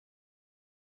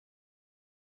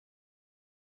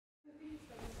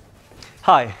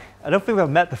Hi, I don't think we've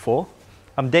met before.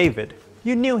 I'm David.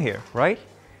 You're new here, right?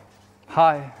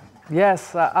 Hi.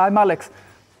 Yes, I'm Alex.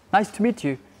 Nice to meet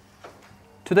you.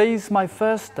 Today is my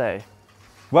first day.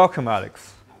 Welcome,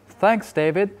 Alex. Thanks,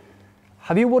 David.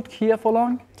 Have you worked here for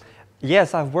long?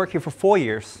 Yes, I've worked here for 4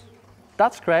 years.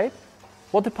 That's great.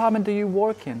 What department do you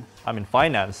work in? I'm in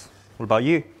finance. What about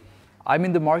you? I'm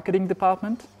in the marketing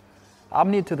department.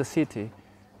 I'm new to the city.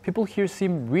 People here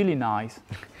seem really nice.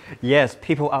 Yes,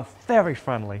 people are very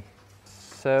friendly.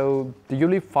 So, do you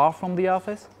live far from the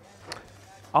office?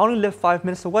 I only live 5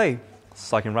 minutes away,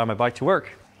 so I can ride my bike to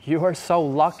work. You are so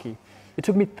lucky. It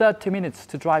took me 30 minutes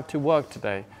to drive to work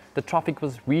today. The traffic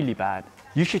was really bad.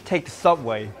 You should take the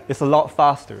subway. It's a lot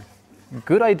faster.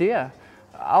 Good idea.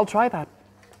 I'll try that.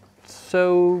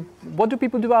 So, what do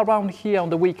people do around here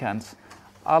on the weekends?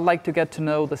 I'd like to get to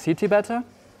know the city better.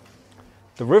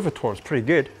 The river tour is pretty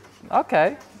good.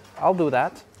 Okay, I'll do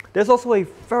that. There's also a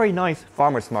very nice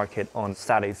farmers market on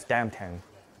Saturdays downtown.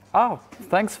 Oh,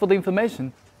 thanks for the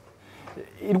information.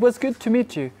 It was good to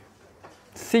meet you.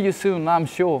 See you soon, I'm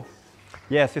sure.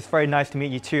 Yes, it's very nice to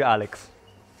meet you too, Alex.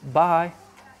 Bye.